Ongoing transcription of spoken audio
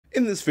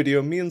In this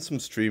video, me and some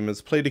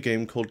streamers played a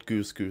game called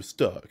Goose Goose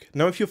Duck.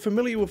 Now if you're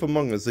familiar with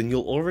Among Us, then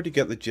you'll already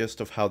get the gist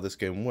of how this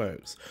game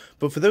works,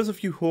 but for those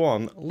of you who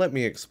aren't, let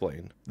me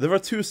explain. There are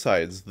two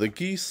sides, the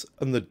geese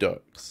and the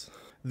ducks.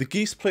 The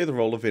geese play the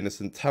role of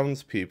innocent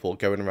townspeople,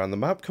 going around the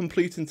map,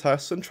 completing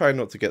tasks and trying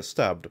not to get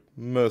stabbed,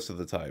 most of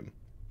the time.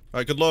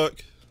 Alright, good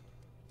luck.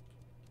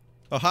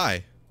 Oh,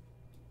 hi.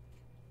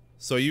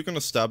 So are you gonna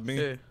stab me?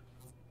 Yeah.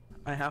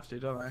 I have to,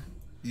 don't I?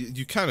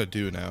 You kinda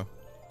do now.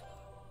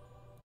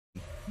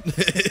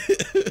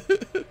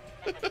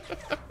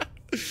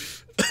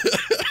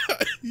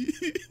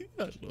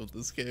 I love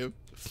this game.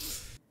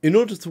 In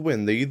order to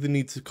win, they either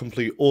need to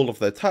complete all of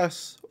their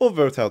tasks, or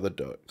vote out the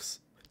ducks.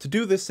 To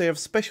do this, they have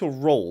special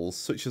roles,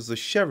 such as the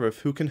sheriff,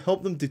 who can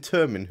help them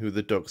determine who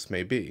the ducks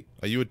may be.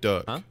 Are you a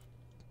duck? Huh?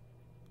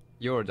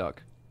 You're a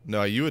duck. No,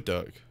 are you a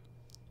duck?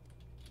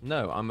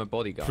 No, I'm a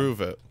bodyguard.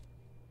 Prove it.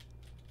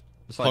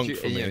 It's like Honk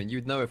for me.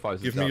 you'd know if I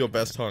was a Give duck. me your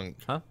best honk.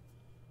 Huh?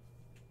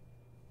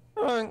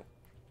 Honk.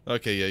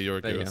 Okay, yeah, you're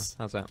a There you go. goose.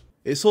 How's that?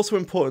 It's also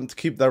important to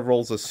keep their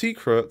roles a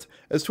secret,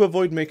 as to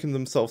avoid making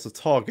themselves a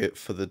target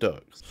for the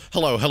ducks.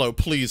 Hello,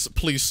 please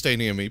stay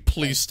near me.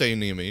 Please stay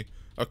near me.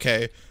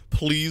 Okay?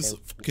 Please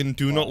fucking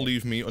do not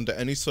leave me under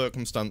any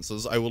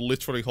circumstances. I will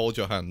literally hold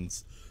your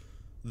hands.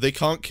 They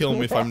can't kill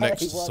me if I'm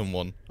next to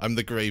someone. I'm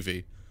the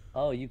gravy.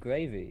 Oh, you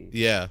gravy?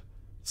 Yeah.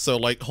 So,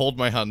 like, hold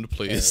my hand,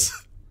 please.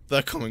 Okay.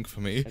 They're coming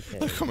for me. Okay.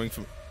 They're coming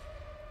for me.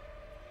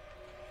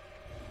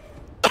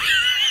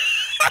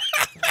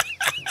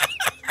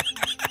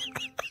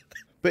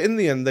 But in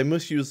the end, they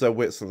must use their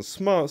wits and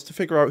smarts to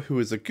figure out who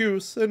is a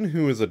goose and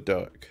who is a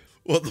duck.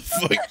 What the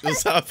fuck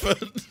just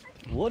happened?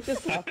 What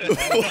just happened?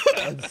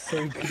 I'm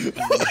so confused.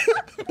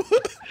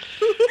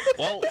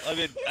 Well, I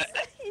mean...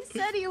 He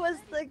said he was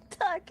the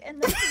duck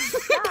and then he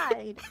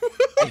died.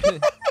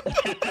 What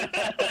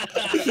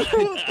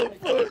the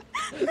fuck?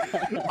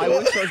 I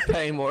wish I was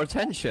paying more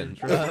attention.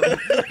 I have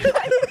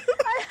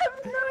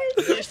no At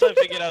idea. least I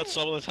figured out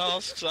some of the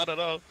tasks, I don't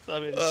know. I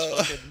mean, it's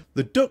fucking...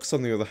 The ducks,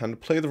 on the other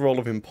hand, play the role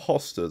of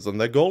imposters, and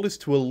their goal is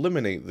to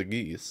eliminate the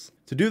geese.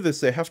 To do this,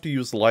 they have to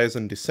use lies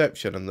and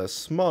deception and their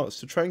smarts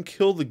to try and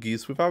kill the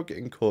geese without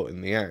getting caught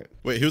in the act.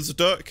 Wait, who's the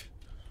duck?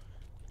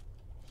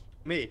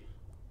 Me.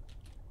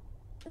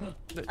 Wait,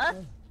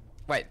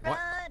 what? Run.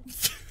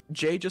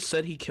 Jay just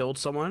said he killed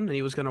someone and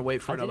he was gonna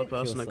wait for I another didn't kill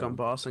person to come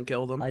someone. past and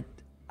kill them.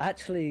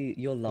 Actually,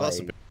 you're That's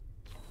a lying. bit...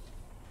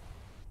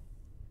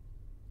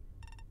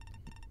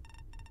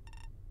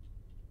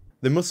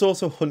 They must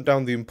also hunt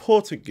down the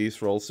important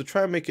geese roles to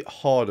try and make it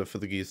harder for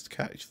the geese to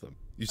catch them.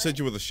 You said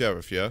you were the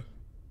sheriff, yeah?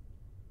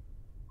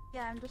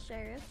 Yeah, I'm the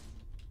sheriff.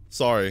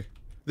 Sorry.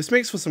 This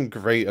makes for some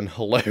great and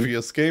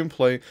hilarious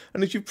gameplay,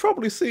 and as you've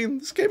probably seen,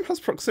 this game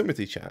has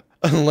proximity chat.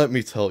 And let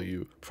me tell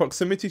you,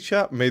 proximity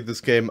chat made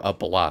this game a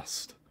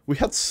blast. We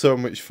had so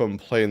much fun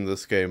playing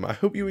this game. I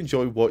hope you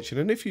enjoy watching,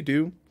 and if you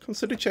do,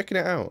 consider checking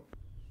it out.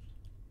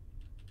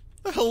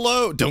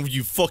 Hello! Don't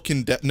you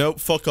fucking no,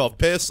 fuck off,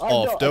 piss I'm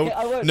off, not, don't, okay,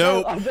 I won't,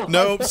 no, I'm not,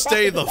 no, I'm not.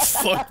 stay the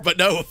fuck, but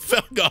no,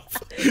 fuck off,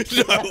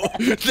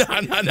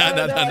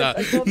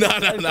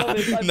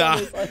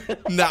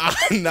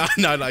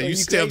 no, you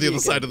stay on the other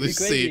side of this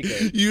seat,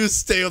 you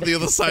stay on the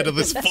other side of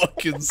this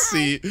fucking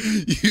seat,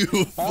 you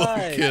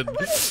fucking,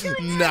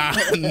 nah.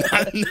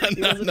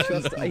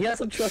 He has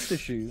some trust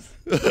issues.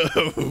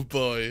 Oh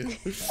boy.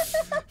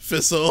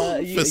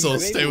 Thistle,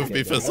 stay with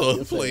me,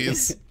 Thistle,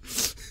 please.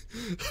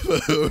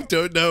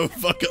 Don't know,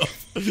 fuck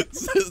off.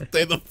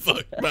 Stay the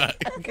fuck back.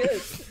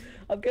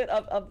 I'm good.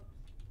 I'm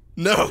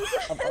No.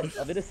 I'm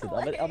innocent.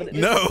 I'm an innocent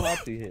No.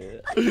 party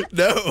here.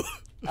 No.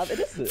 I'm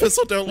innocent.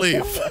 Thistle, don't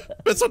leave.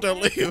 Thistle,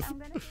 don't leave. I'm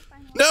gonna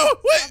find out. No,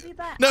 I'll wait. be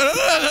back.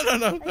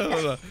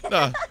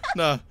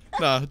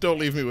 No, don't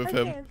leave me with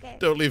him. Okay.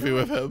 Don't leave me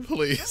with him,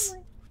 please.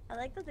 I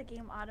like that the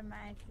game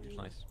automatically.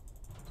 Nice.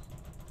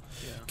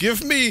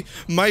 Give me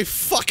my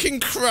fucking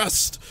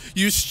crust,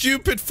 you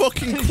stupid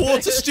fucking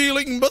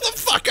quarter-stealing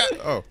motherfucker!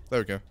 Oh, there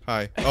we go.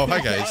 Hi. Oh,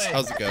 hi guys.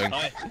 How's it going?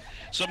 Hi.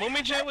 So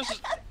Moomin Jay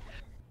was...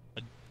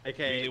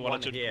 Okay, really wanted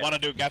one to here.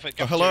 do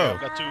cafeteria. hello.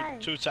 I've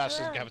got two tasks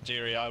in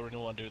cafeteria. I really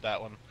want to do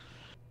that one.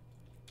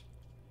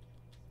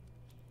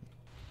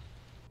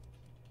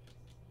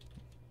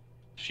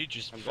 She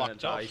just I'm gonna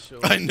fucked die off. soon.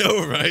 I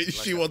know, right? Like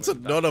She I'm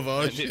wanted gonna none of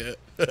our die. shit.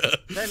 Then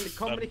the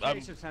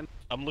communication center.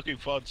 I'm looking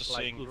forward to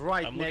Like, seeing.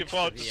 right I'm looking next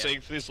forward to to here.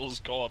 seeing Thistle's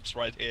corpse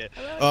right here.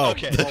 Oh.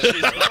 Okay. I'm alive.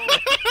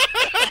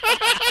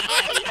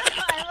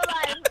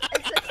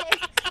 It's okay.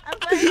 I'm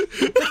fine.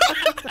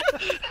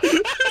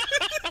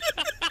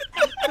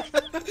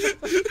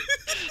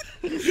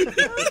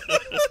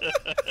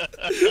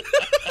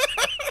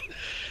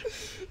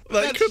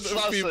 That couldn't have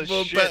That's been a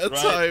more shit, better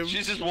right? time.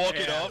 She's just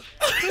walking Yeah. off.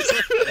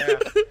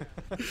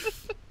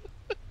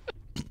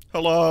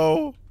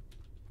 Hello?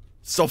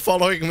 Stop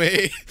following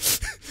me!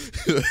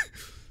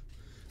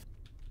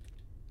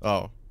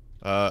 Oh.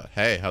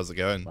 Hey, how's it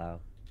going? Wow.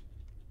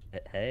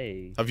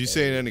 Hey. Have you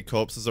seen any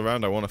corpses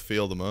around? I want to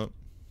feel them up.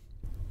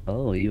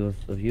 Oh, are you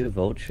a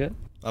vulture?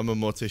 I'm a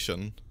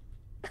mortician.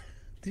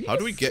 Did you How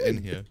do we just get say-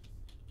 in here?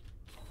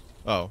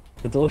 Oh.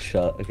 The door's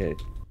shut. Okay.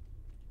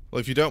 Well,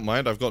 if you don't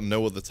mind, I've got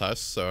no other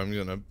tasks, so I'm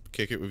gonna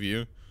kick it with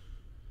you.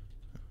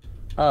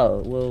 Oh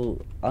well,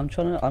 I'm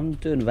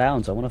doing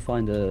rounds. I want to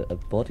find a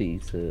body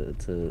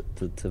to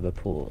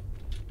report.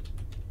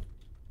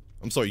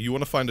 I'm sorry, you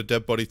want to find a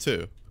dead body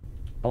too?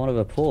 I want to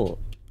report.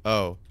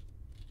 Oh.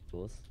 Of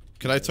course.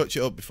 Can I touch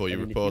it up before you I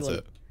mean, if report you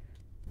it?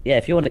 Yeah,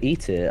 if you want to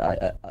eat it,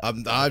 I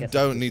guess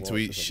don't just need to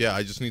watch eat or shit. something.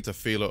 I just need to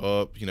feel it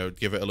up. You know,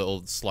 give it a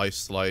little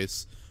slice.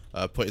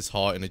 Put his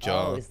heart in a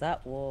jar. Oh, is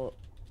that what?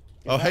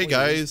 Oh, hey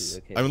guys.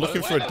 I'm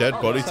looking for a dead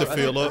body to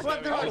feel up.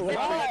 Never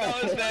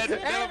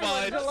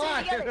mind.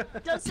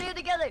 Don't say it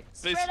together.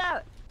 Spread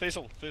out.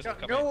 This'll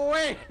come Go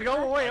away! Go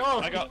away!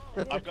 Oh! I've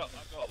got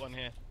one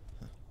here.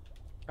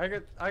 I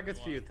got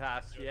few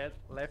tasks yet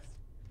left.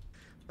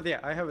 But yeah,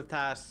 I have a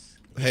task.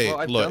 Hey, Well,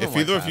 I've look, done if all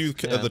my either of you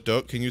tasks, are yeah. the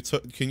duck, can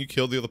you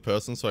kill the other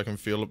person so I can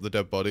feel up the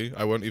dead body?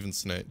 I won't even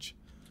snitch.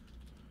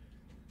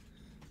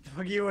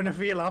 Fuck you wanna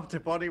feel up the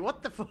body?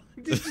 What the fuck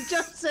did you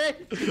just say?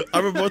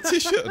 I'm a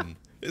mortician.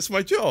 It's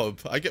my job.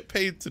 I get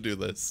paid to do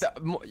this.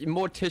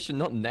 Mortician,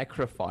 not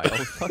necrophile.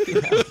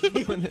 Fucking hell.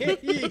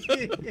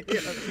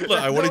 Look,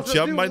 I want Those to are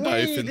jam two my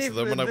knife way into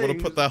them and I different want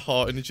to put their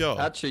heart in a jar.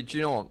 Actually, do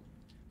you know what?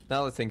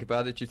 Now that I think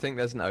about it, do you think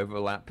there's an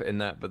overlap in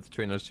that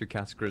between those two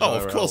categories? Oh,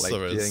 of IRL, course like,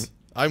 there do you is. think-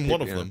 I'm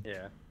one of Yeah. them.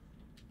 Yeah.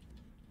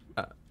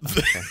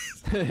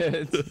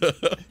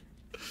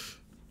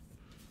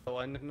 So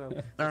I don't know.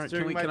 Alright,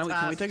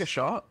 can we take a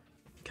shot?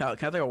 Can I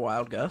take a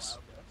wild guess?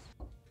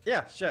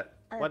 Yeah, sure.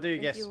 What do you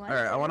guess?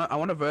 Alright, I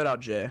want to vote out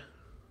Jay.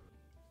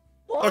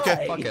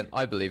 Okay. Fuck it,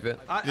 I believe it.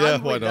 Yeah,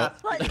 I'm why with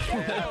not? that.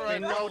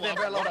 What? No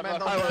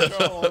development on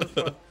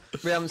the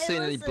We haven't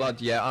seen any listen.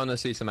 blood yet. I want to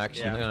see some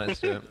action. Yeah. Yeah, let's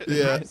do it.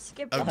 Yeah,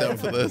 Skip I'm that. down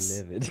for this.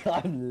 Livid.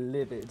 I'm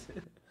livid.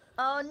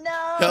 Oh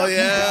no! Hell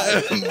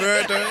yeah!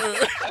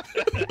 Murder!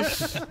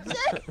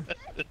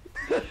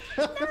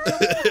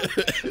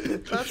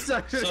 That's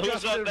actually So who's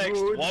just up the next?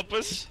 mood.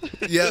 Wampus?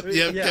 Yep,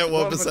 get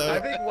Wampus I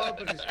out. think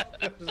Wampus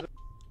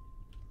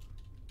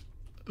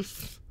is...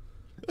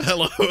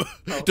 Hello.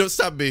 Don't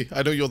stab me.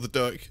 I know you're the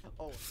duck.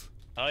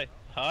 Hi.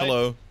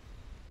 Hello.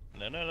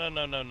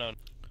 No.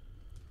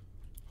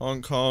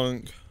 Honk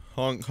honk.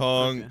 Honk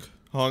honk.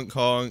 Honk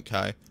honk.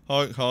 Hi.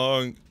 Honk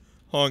honk.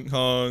 Honk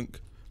honk.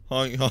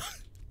 Honk honk.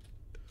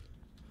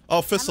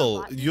 Oh,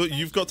 Thistle, walking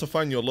you've got to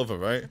find your lover,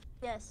 right?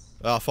 Yes.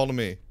 Follow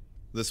me.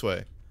 This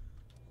way.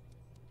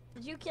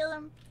 Did you kill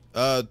him?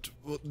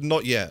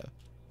 Not yet.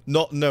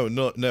 No,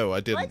 I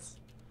didn't. What?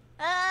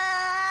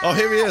 Ah! Oh,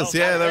 here he is.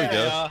 Yeah, there we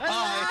go.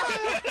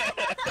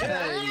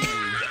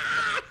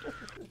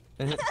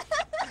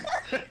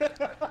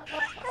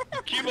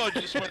 Cubo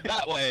just went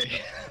that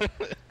way.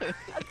 Okay,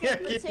 Yeah,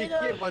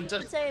 potato. keep on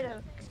just-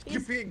 Potato.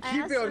 Keep I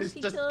asked him on if is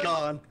he just killed-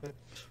 gone.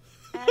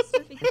 I asked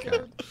him if he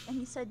killed, and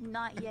he said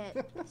not yet.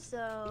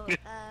 So,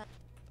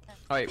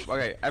 Alright,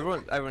 okay,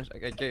 everyone,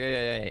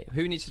 okay.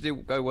 Who needs to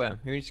go where?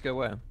 Who needs to go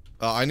where?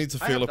 I need to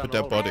I feel have up a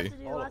done dead all I have body. to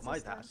do All lots of my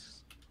of stuff.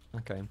 tasks.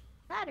 Okay.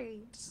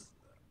 Batteries.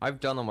 I've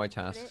done all my Put it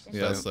tasks. in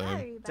Yeah, the same.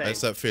 battery bag.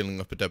 Except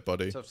feeling up a dead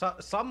body. So,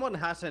 someone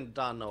hasn't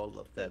done all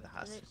of the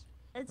tasks.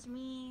 It's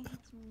me.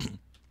 It's me.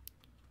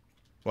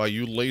 Wow,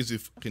 you lazy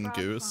The fucking frog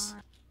goose.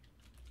 pond.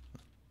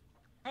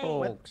 Hey,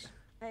 Folks.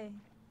 hey.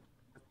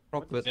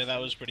 Chocolate. Yeah,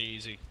 that was pretty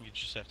easy. You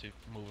just have to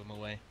move him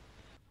away.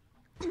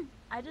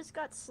 I just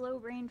got slow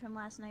brain from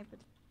last night,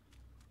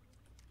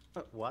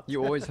 but What?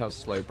 You always have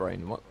slow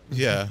brain. What?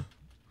 Yeah.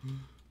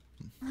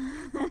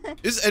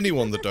 Is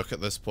anyone the duck at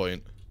this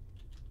point?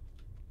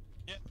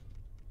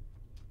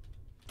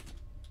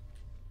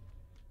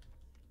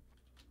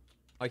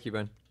 Like you,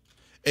 Ben.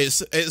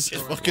 It's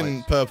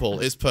fucking purple.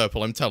 It's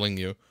purple, I'm telling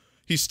you.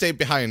 He stayed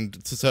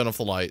behind to turn off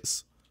the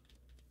lights.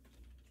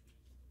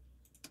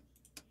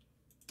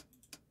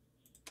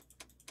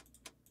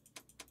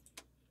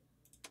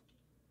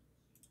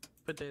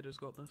 Potato's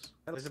got this.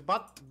 There's a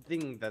butt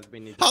thing that we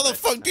need to How the press.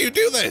 fuck do you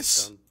do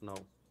this? Don't know.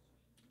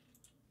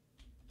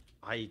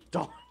 I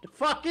don't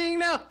fucking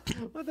know!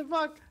 What the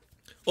fuck?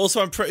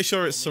 Also, I'm pretty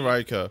sure it's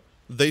Sarika.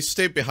 They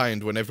stayed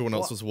behind when everyone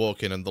else What? was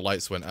walking and the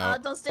lights went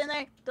out. don't stand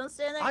there. Don't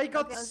stand there. I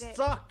got Okay, okay.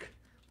 stuck!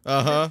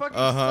 Uh-huh, Fucking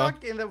uh-huh,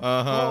 stuck in the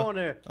uh-huh,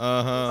 corner!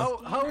 uh-huh.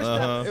 How is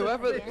Uh-huh. that?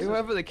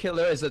 Whoever the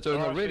killer is, they're doing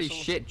a Alright, really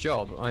Thistle. shit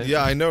job.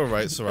 Yeah, I know,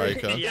 right,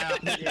 Sarika? Yeah,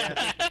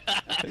 yeah.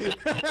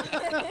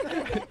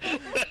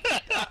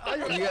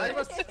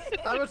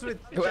 I was with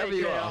Whoever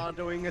you JKR are.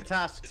 doing a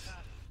task.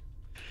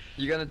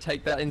 You're gonna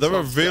take that into. They're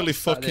a really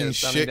fucking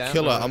shit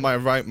killer, am I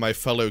right, my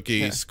fellow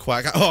geese?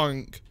 Quack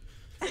honk!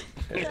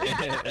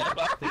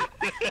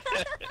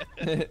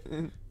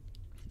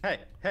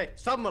 Hey,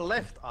 someone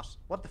left us.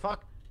 What the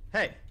fuck?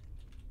 Hey,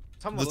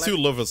 someone The left. two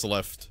lovers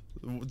left.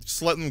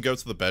 Just let them go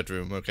to the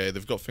bedroom, okay?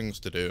 They've got things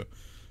to do.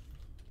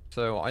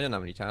 So I don't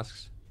have any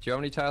tasks. Do you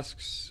have any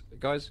tasks,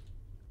 guys?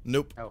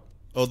 Nope. Oh.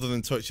 Other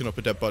than touching up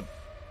a dead body.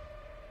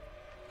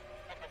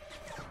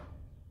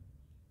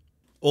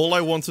 All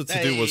I wanted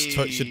to do was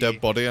touch a dead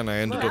body, and I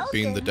ended Well, up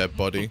being the then. dead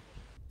body.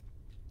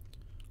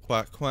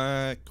 Quack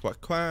quack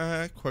quack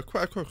quack quack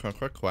quack quack quack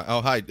quack quack.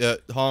 Oh hi,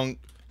 honk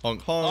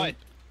honk honk. Hi.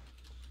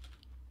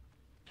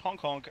 Honk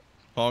honk.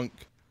 Honk.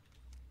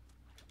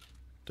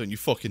 Don't you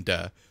fucking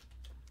dare.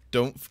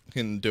 Don't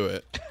fucking do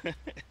it.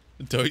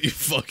 Don't you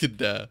fucking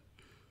dare.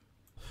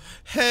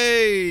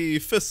 Hey,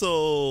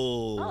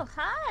 Thistle! Oh,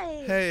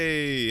 hi!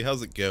 Hey,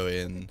 how's it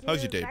going?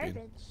 How's your day Garbage.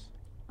 been?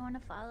 I wanna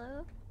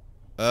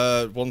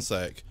follow. 1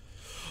 sec.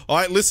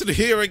 Alright, listen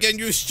here again,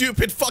 you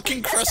stupid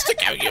fucking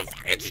crustico, you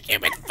fucking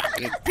stupid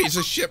fucking piece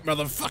of shit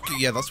motherfucker.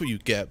 Yeah, that's what you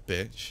get,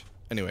 bitch.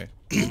 Anyway.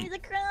 Give me the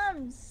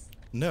crumbs!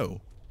 No.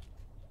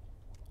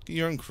 Get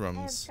your own I have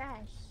crumbs.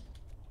 trash.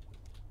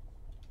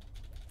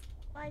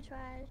 Why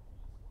trash?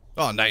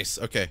 Oh, nice.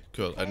 Okay,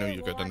 cool. I know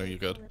you're good. I know you're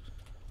good.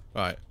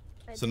 Alright.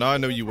 So now I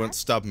know you won't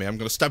stab me. I'm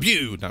gonna stab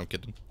you! No, I'm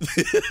kidding.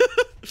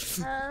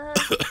 Oh,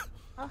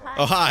 hi.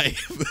 Oh, hi!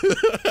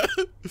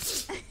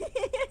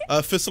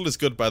 Thistle is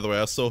good, by the way.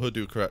 I saw her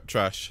do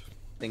trash.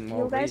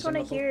 You guys want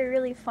to hear a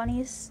really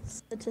funny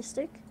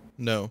statistic?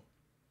 No.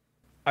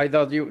 I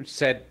thought you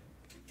said,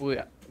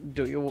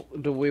 do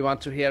we want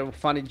to hear a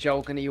funny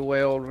joke, and you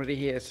were already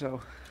here,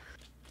 so.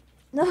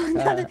 No,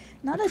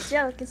 not a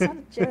joke. It's not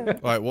a joke.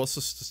 Alright, what's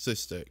the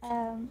statistic?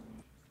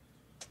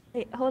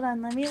 Wait, hold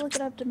on. Let me look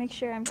it up to make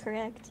sure I'm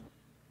correct.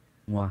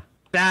 Mwah.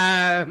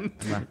 Damn!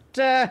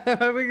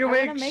 Damn! We can I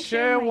wanna make sure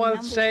sure my while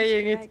number is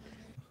saying it. correct.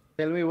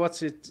 Tell me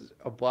what's it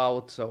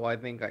about, so I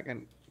think I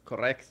can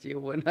correct you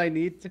when I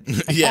need to.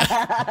 Yeah.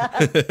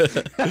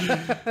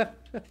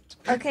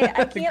 Okay,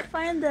 I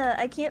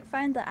can't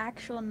find the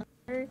actual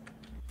number,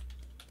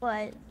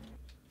 but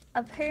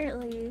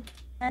apparently,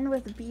 men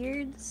with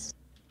beards,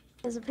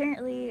 because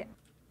apparently,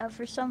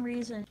 for some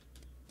reason,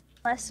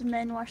 less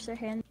men wash their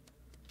hands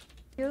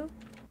too,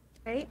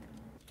 right?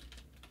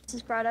 This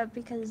is brought up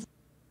because.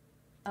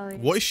 Oh, yeah.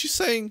 What is she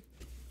saying?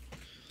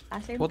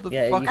 Bathroom. What the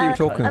Yeah, fuck you are you keep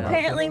talking talking about?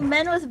 Apparently,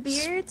 men with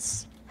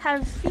beards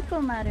have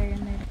fecal matter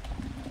in there.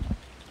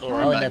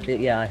 Or Oh, back.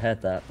 yeah, I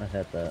heard that. I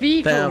heard that.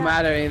 Fecal Damn.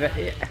 matter in the.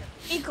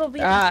 Fecal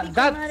that's-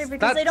 matter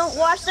because they don't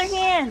wash their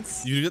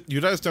hands. You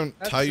guys don't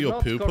tie your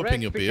not poop up in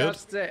correct your beard?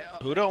 because the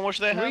Who don't wash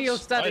their real hands?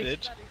 I study.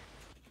 did.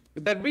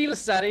 The real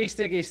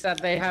statistic is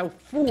that they have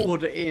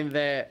food in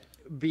the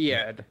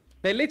beard.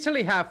 They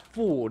literally have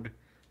food.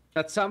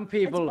 That some It's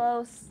people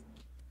both.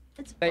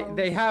 It's both.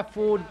 they have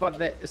food,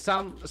 but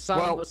some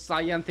Well-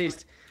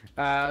 scientists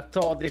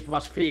thought it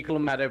was fecal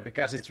matter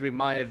because it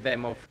reminded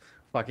them of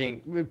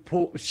fucking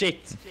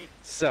shit.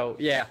 So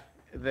yeah,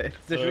 the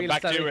real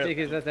bacteria. statistic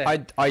is that they.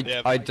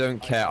 I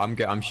don't care.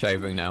 I'm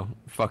shaving now.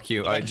 Fuck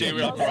you. I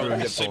Bacterial ruined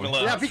growth it is for me.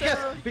 similar.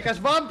 Yeah, because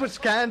vampires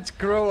can't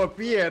grow a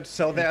beard,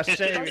 so they're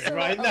shaving Also,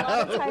 right a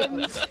lot of now.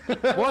 times,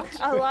 What?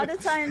 a lot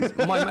of times.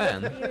 My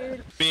man.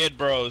 Beard. Beard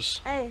bros.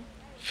 Hey,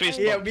 Fist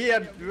Yeah, bump.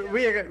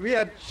 we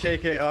are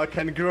shaking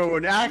can grow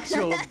an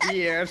actual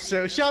beard,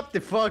 so shut the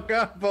fuck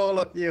up, all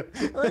of you.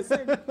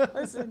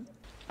 listen.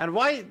 And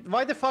why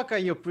the fuck are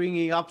you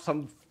bringing up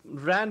some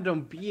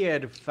random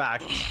beard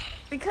fact?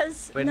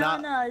 Because We're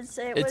not-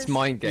 It's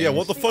mind games. Yeah,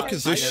 what the fuck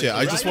is this shit?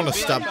 I just want to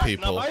stab Right.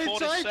 people. Are you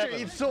trying to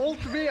 47.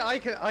 insult me?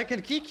 I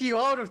can kick you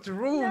out of the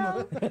room.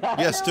 No.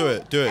 Yes, do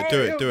it, do it,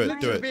 do it, do it,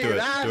 do it, Be do an it,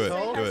 do asshole. it,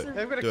 do I'm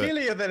it. gonna do it. kill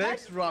you the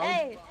next round.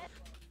 Hey,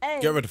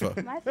 Get rid of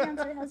her. My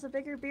fiance has a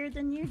bigger beard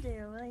than you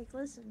do. Like,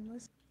 listen.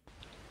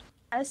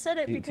 I said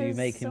it Do you because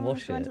make him someone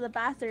wash went it? to the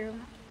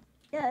bathroom.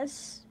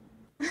 Yes.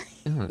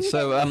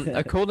 So,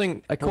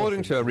 according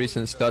to a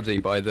recent study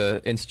by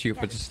the Institute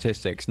for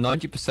Statistics,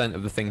 90%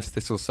 of the things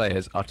Thistle say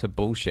is utter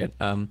bullshit.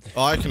 Oh,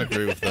 I can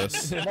agree with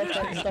this. What's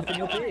that stuff in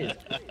your beard?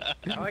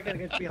 How I can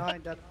get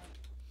behind that?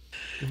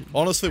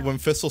 Honestly, when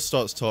Thistle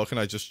starts talking,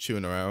 I just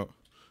tune her out.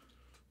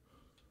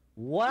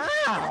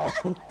 Wow!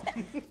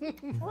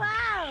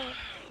 Wow.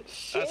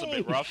 That's a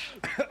bit rough.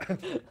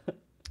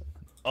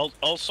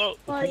 Also,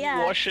 Well, who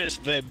yeah. washes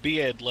their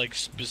beard, like,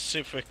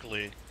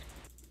 specifically?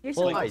 You're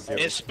Well, supposed I to.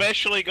 do.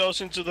 Especially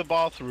goes into the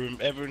bathroom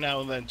every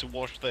now and then to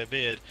wash their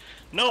beard.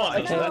 No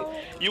one does Okay.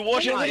 that. You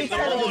wash it You're in the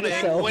telling morning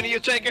yourself. when you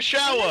take a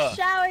shower.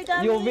 Shower,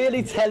 dummy. You're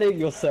really telling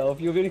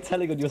yourself. You're really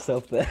telling on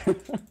yourself there.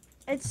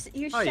 It's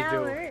you How you do?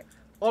 shower.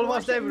 Almost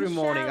wash it in every the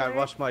morning I shower.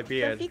 wash my The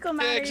beard. fecal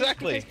matter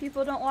exactly. is because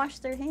people don't wash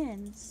their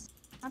hands,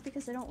 not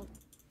because they don't.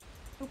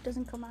 Poop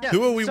doesn't come out. Yeah,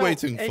 Who are we so,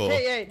 waiting for?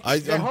 AKA, I'm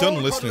the done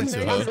whole listening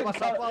to conversation her. was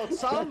about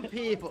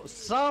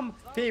some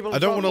people. I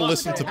don't from want to London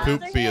listen to After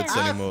poop they- beards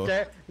after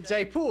anymore.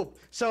 They poop.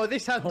 So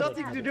this has Hold on.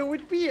 nothing to do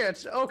with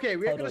beards. Okay,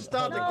 we're Hold gonna on,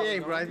 start hold the on.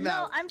 game right No,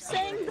 now. I'm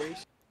saying.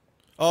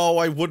 Oh,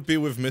 I would be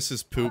with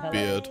Mrs. Poop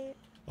Beard. Hey,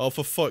 Oh,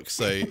 for fuck's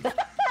sake. You guys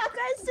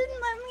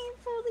didn't let me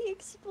fully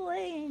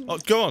explain. Oh,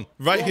 go on.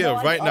 Right Yeah, here,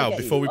 no, right I now, get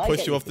before you, we I push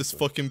get you you, off this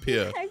Thistle. fucking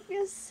pier. I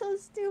feel so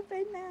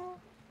stupid now.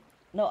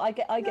 No, I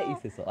get you, No.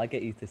 Thistle. I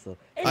get you, Thistle.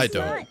 It's I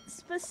don't. not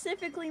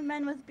specifically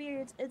men with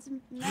beards. It's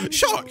men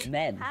Shock! who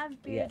Men,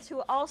 have beards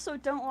who also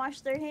don't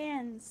wash their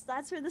hands.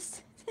 That's where the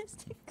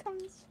statistic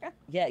comes from.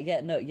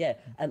 Yeah,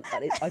 and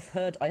I've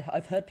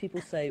heard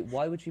people say,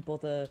 why would you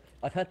bother?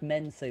 I've heard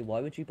men say,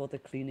 why would you bother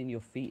cleaning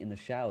your feet in the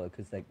shower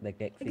because they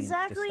get clean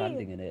Exactly. just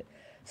standing in it.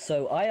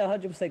 So I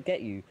 100%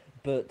 get you,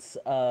 but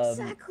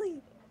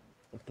Exactly.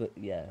 but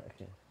yeah,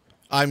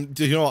 okay.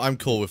 You know what? I'm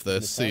cool with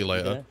this. See you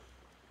later.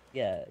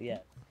 Yeah.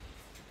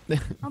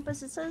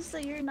 Wampus, it says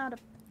that you're not a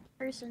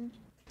person.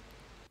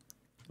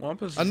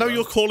 Wampus. I know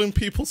you're calling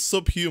people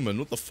subhuman.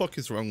 What the fuck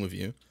is wrong with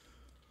you?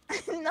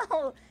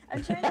 No,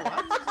 I'm trying to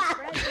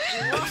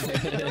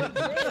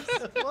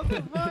What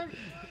the fuck?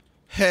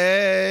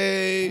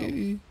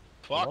 Hey!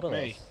 Fuck What of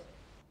me. us?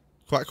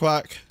 Quack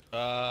quack.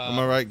 Am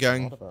I right,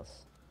 gang? What of us?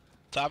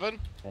 Tavern?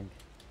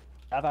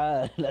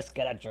 Let's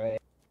get a drink.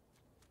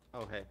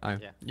 Okay. Oh,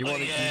 Yeah. you want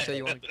to? You say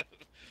you want?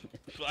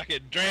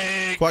 Fucking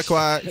drinks! Quack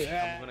quack.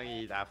 I'm gonna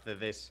eat after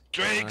this.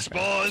 Drinks,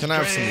 boys! Can I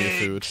have some of your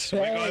food? drinks!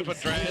 We're going for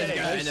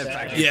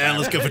drinks! Yeah,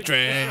 let's go for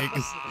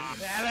drinks.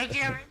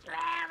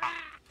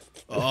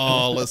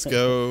 Oh, let's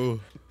go.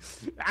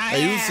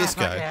 Hey, who's this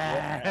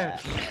guy?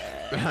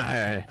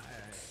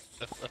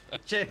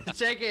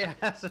 Check it.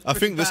 I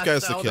think this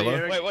guy's the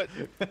killer. Wait, what?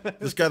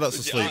 This guy that's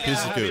asleep.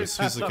 He's the goose.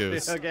 He's the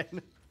goose.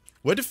 Again.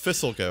 Where did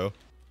Thistle go?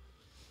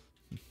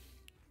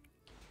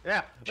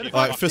 Yeah.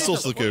 Alright,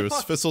 Thistle's the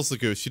goose. Thistle's the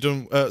goose. You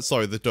don't.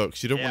 Sorry, the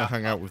ducks. You don't want Yeah. to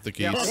hang out with the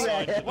Yeah,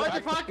 geese. what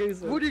the fuck?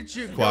 Who did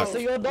you Quack. go? So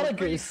you're not a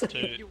goose.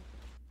 Two.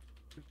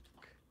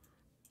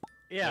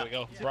 Yeah. There we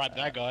go. Right,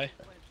 that guy.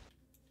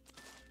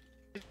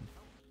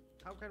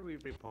 How can we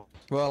report?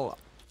 Well,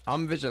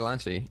 I'm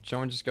vigilante. Shall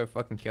we just go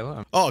fucking kill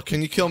her? Oh,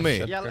 can you kill me?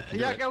 Yeah, go Let's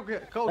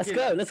kill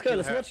go. her. Let's go. Kill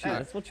Let's her. watch you.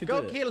 Let's watch you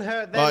Go do it. kill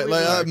her. Then Alright, we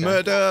will-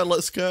 murder.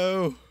 Let's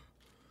go.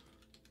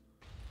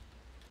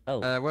 Oh.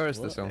 Where is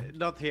what? this all?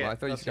 Not here. Well, I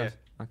thought you not said. here.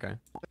 Okay.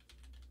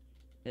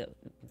 Yeah.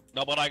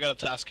 No, but I got a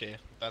task here.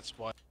 That's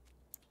why.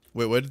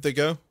 Wait, where did they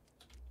go?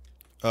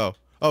 Oh.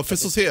 Oh,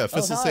 Thistle's here.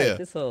 Thistle's oh, hi, here.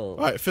 Thistle.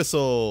 Alright,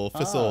 Thistle.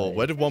 Thistle. Hi.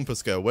 Where did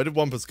Wampus go? Where did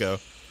Wampus go?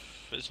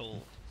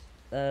 Fizzle.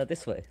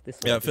 This way. This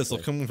way. Yeah, this Thistle,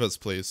 way. come with us,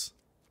 please.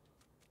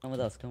 Come with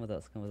us. Come with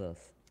us. Come with us.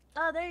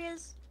 Oh, there he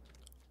is.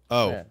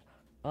 Oh. There.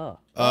 Oh.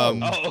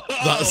 Oh,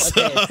 That's.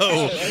 okay.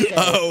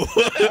 Oh.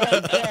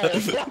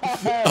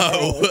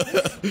 Oh.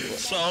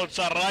 so it's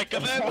a Riker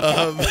then?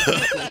 Um.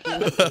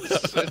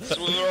 Since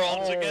we were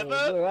all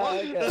together?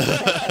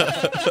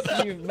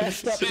 You've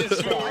messed up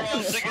Since we were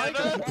all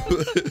together?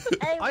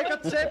 Hey, I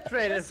got wait,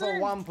 separated from listen,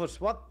 Wampus.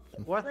 What?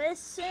 What?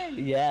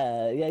 Listen.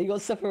 Yeah, you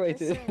got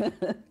separated.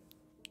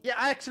 Yeah,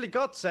 I actually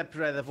got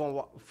separated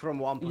from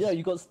Wampus. Yeah,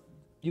 you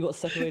got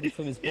separated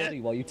from his body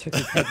while you took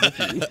his head with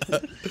you.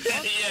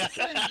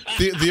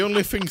 Yeah. The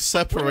only thing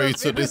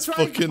separated we're is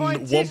trying to fucking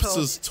find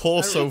Wampus's Thistle.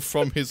 torso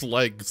from his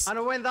legs. And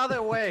I went the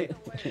other way.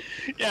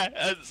 Yeah,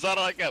 and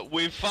Zaraka,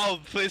 we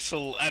found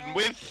Thistle, and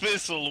with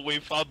Thistle we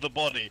found the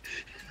body.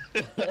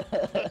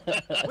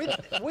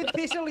 with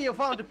Thistle you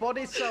found the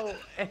body, so...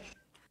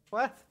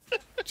 what?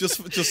 Just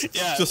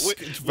Yeah, vote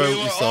we were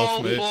yourself,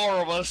 all mate. four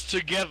of us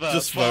together.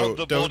 Just found vote.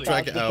 the Don't body.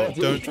 drag it out.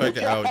 Don't drag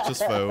it out.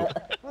 Just vote.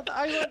 What?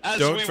 I went... As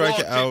Don't we drag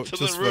walked it out. into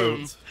Just the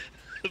room,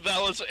 vote. that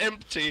was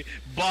empty,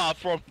 bar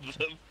from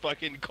the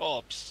fucking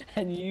corpse.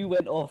 And you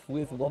went off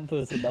with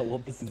Wampus and now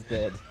Wampus is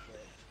dead.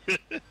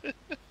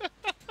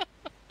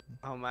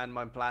 Oh man,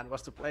 my plan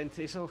was to play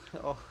Thistle.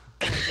 Oh.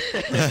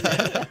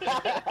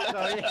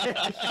 Sorry.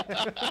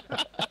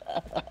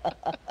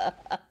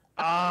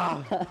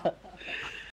 Ah.